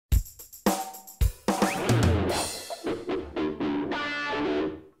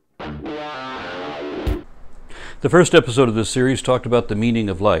The first episode of this series talked about the meaning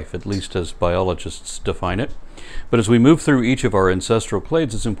of life, at least as biologists define it. But as we move through each of our ancestral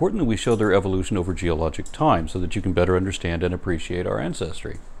clades, it's important that we show their evolution over geologic time so that you can better understand and appreciate our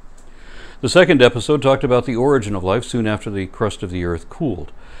ancestry. The second episode talked about the origin of life soon after the crust of the Earth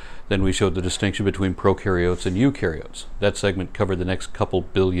cooled. Then we showed the distinction between prokaryotes and eukaryotes. That segment covered the next couple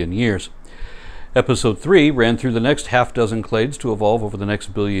billion years. Episode 3 ran through the next half-dozen clades to evolve over the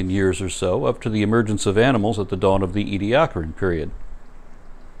next billion years or so, up to the emergence of animals at the dawn of the Ediacaran period.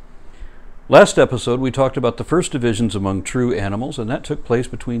 Last episode, we talked about the first divisions among true animals, and that took place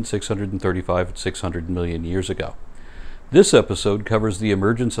between 635 and 600 million years ago. This episode covers the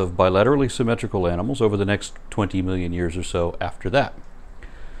emergence of bilaterally symmetrical animals over the next 20 million years or so after that.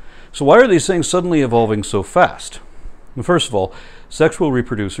 So why are these things suddenly evolving so fast? Well, first of all, sexual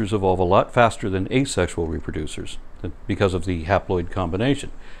reproducers evolve a lot faster than asexual reproducers because of the haploid combination.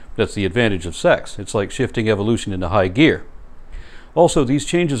 That's the advantage of sex. It's like shifting evolution into high gear. Also, these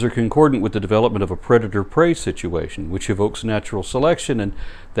changes are concordant with the development of a predator-prey situation, which evokes natural selection, and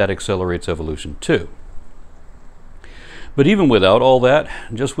that accelerates evolution too. But even without all that,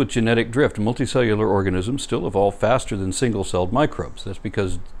 just with genetic drift, multicellular organisms still evolve faster than single-celled microbes. That's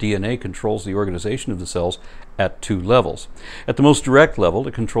because DNA controls the organization of the cells at two levels. At the most direct level,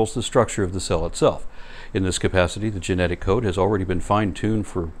 it controls the structure of the cell itself. In this capacity, the genetic code has already been fine-tuned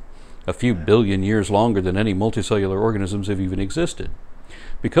for a few billion years longer than any multicellular organisms have even existed.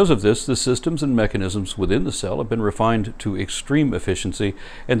 Because of this, the systems and mechanisms within the cell have been refined to extreme efficiency,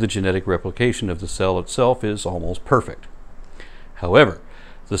 and the genetic replication of the cell itself is almost perfect. However,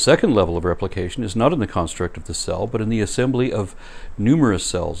 the second level of replication is not in the construct of the cell, but in the assembly of numerous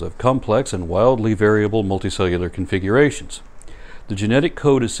cells of complex and wildly variable multicellular configurations. The genetic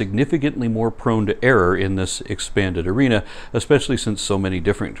code is significantly more prone to error in this expanded arena, especially since so many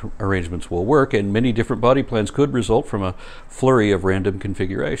different arrangements will work, and many different body plans could result from a flurry of random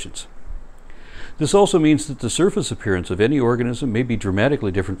configurations. This also means that the surface appearance of any organism may be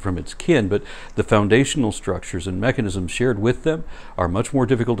dramatically different from its kin, but the foundational structures and mechanisms shared with them are much more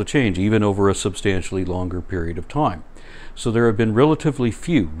difficult to change, even over a substantially longer period of time. So there have been relatively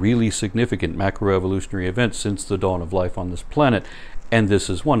few really significant macroevolutionary events since the dawn of life on this planet, and this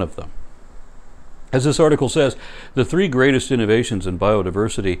is one of them. As this article says, the three greatest innovations in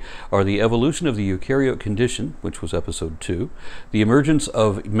biodiversity are the evolution of the eukaryote condition, which was episode 2, the emergence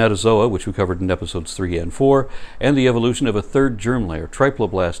of metazoa, which we covered in episodes 3 and 4, and the evolution of a third germ layer,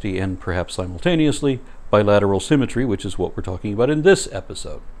 triploblasty, and perhaps simultaneously, bilateral symmetry, which is what we're talking about in this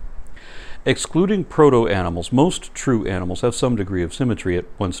episode. Excluding proto-animals, most true animals have some degree of symmetry at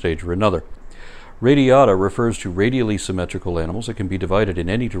one stage or another. Radiata refers to radially symmetrical animals that can be divided in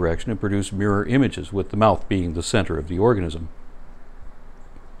any direction and produce mirror images, with the mouth being the center of the organism.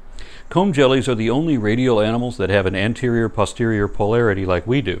 Comb jellies are the only radial animals that have an anterior-posterior polarity like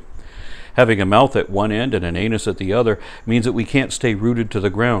we do. Having a mouth at one end and an anus at the other means that we can't stay rooted to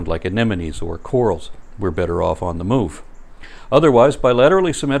the ground like anemones or corals. We're better off on the move. Otherwise,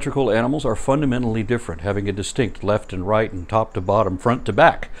 bilaterally symmetrical animals are fundamentally different, having a distinct left and right and top to bottom, front to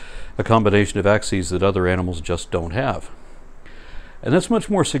back, a combination of axes that other animals just don't have. And that's much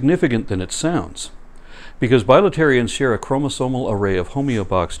more significant than it sounds, because bilatarians share a chromosomal array of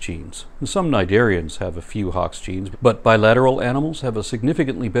homeobox genes. Some cnidarians have a few Hox genes, but bilateral animals have a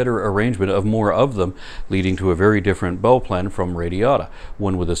significantly better arrangement of more of them, leading to a very different bell plan from Radiata,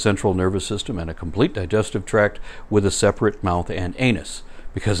 one with a central nervous system and a complete digestive tract with a separate mouth and anus,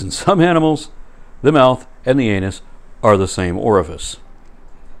 because in some animals, the mouth and the anus are the same orifice.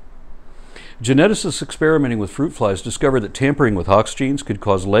 Geneticists experimenting with fruit flies discovered that tampering with Hox genes could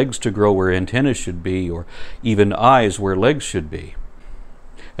cause legs to grow where antennas should be, or even eyes where legs should be.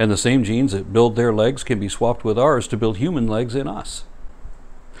 And the same genes that build their legs can be swapped with ours to build human legs in us.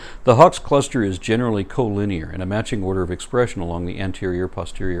 The Hox cluster is generally collinear in a matching order of expression along the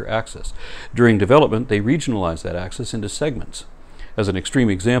anterior-posterior axis. During development, they regionalize that axis into segments. As an extreme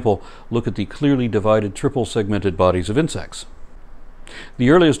example, look at the clearly divided triple-segmented bodies of insects. The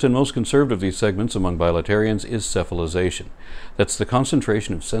earliest and most conserved of these segments among bilatarians is cephalization. That's the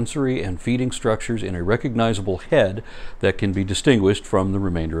concentration of sensory and feeding structures in a recognizable head that can be distinguished from the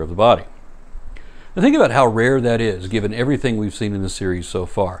remainder of the body. Now think about how rare that is, given everything we've seen in the series so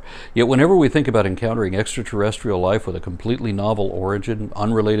far. Yet whenever we think about encountering extraterrestrial life with a completely novel origin,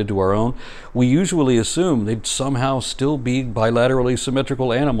 unrelated to our own, we usually assume they'd somehow still be bilaterally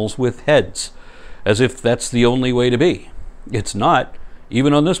symmetrical animals with heads, as if that's the only way to be. It's not,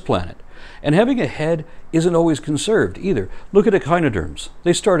 even on this planet. And having a head isn't always conserved either. Look at echinoderms.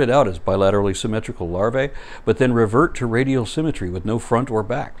 They started out as bilaterally symmetrical larvae, but then revert to radial symmetry with no front or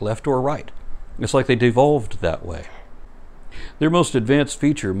back, left or right. It's like they devolved that way. Their most advanced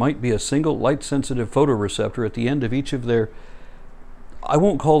feature might be a single light-sensitive photoreceptor at the end of each of their, I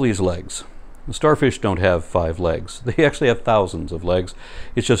won't call these legs. The starfish don't have 5 legs. They actually have thousands of legs.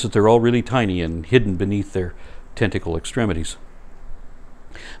 It's just that they're all really tiny and hidden beneath their tentacle extremities.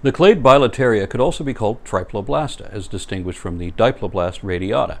 The clade Bilataria could also be called triploblasta, as distinguished from the diploblast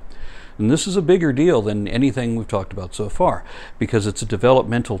radiata. And this is a bigger deal than anything we've talked about so far, because it's a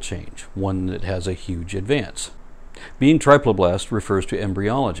developmental change, one that has a huge advance. Being triploblast refers to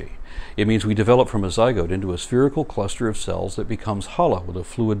embryology. It means we develop from a zygote into a spherical cluster of cells that becomes hollow with a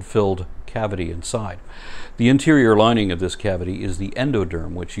fluid-filled cavity inside. The interior lining of this cavity is the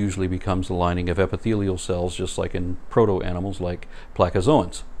endoderm, which usually becomes the lining of epithelial cells, just like in proto-animals like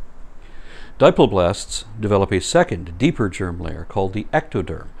placozoans. Diploblasts develop a second, deeper germ layer called the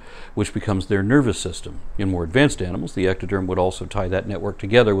ectoderm, which becomes their nervous system. In more advanced animals, the ectoderm would also tie that network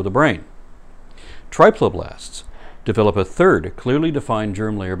together with the brain. Triploblasts develop a third, clearly defined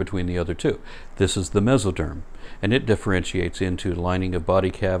germ layer between the other two. This is the mesoderm, and it differentiates into lining of body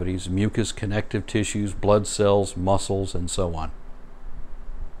cavities, mucous connective tissues, blood cells, muscles, and so on.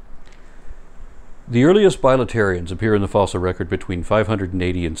 The earliest bilatarians appear in the fossil record between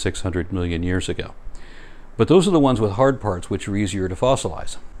 580 and 600 million years ago. But those are the ones with hard parts which are easier to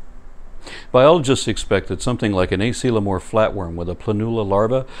fossilize. Biologists expect that something like an acelomorph flatworm with a planula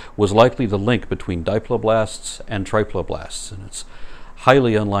larva was likely the link between diploblasts and triploblasts, and it's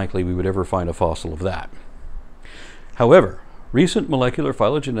highly unlikely we would ever find a fossil of that. However, recent molecular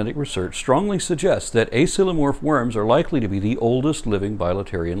phylogenetic research strongly suggests that acelomorph worms are likely to be the oldest living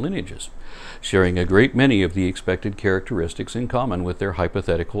bilatarian lineages, sharing a great many of the expected characteristics in common with their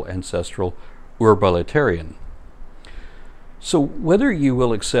hypothetical ancestral Urbilatarian. So whether you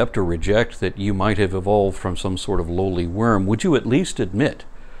will accept or reject that you might have evolved from some sort of lowly worm, would you at least admit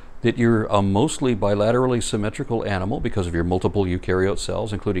that you're a mostly bilaterally symmetrical animal because of your multiple eukaryote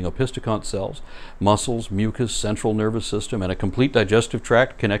cells, including opisthocont cells, muscles, mucus, central nervous system, and a complete digestive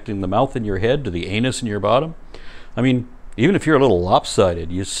tract connecting the mouth in your head to the anus in your bottom? I mean, even if you're a little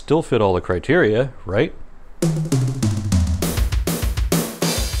lopsided, you still fit all the criteria, right?